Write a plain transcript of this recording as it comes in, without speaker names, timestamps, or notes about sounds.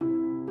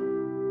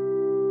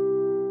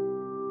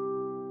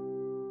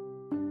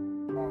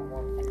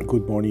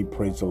Good morning,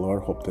 praise the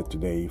Lord. Hope that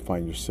today you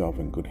find yourself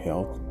in good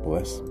health,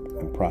 blessed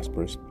and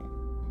prosperous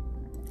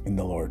in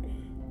the Lord.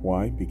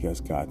 Why?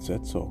 Because God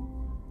said so.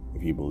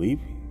 If you believe,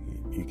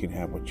 you can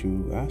have what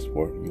you ask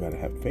for. You got to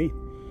have faith.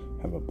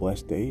 Have a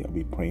blessed day. I'll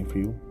be praying for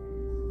you.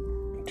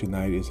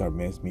 Tonight is our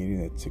men's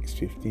meeting at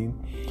 6:15.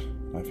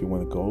 If you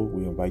want to go,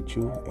 we invite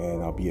you,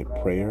 and I'll be at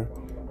prayer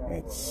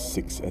at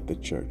 6 at the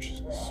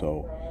church.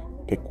 So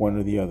pick one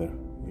or the other.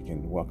 You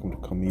can welcome to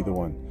come either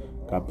one.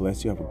 God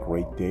bless you. Have a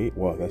great day.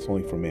 Well, that's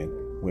only for men.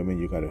 Women,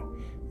 you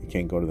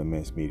can't go to the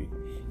men's meeting.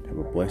 Have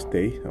a blessed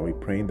day. I'll be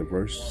praying the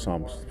verse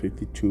Psalms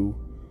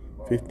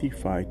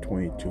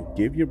 55:22.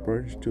 Give your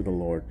burdens to the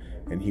Lord,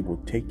 and He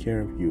will take care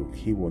of you.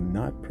 He will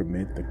not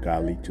permit the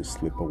godly to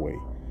slip away.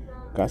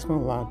 God's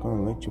not going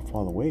to let you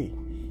fall away.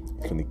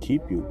 He's going to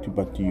keep you.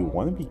 But do you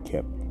want to be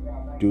kept?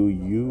 Do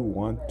you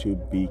want to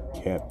be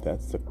kept?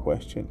 That's the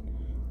question.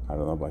 I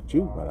don't know about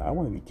you, but I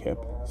want to be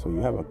kept. So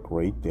you have a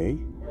great day.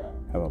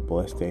 Have a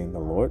blessed day in the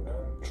Lord.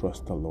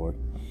 Trust the Lord.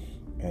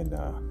 And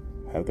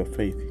have the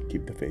faith.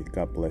 Keep the faith.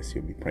 God bless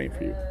you. I'll be praying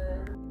for you.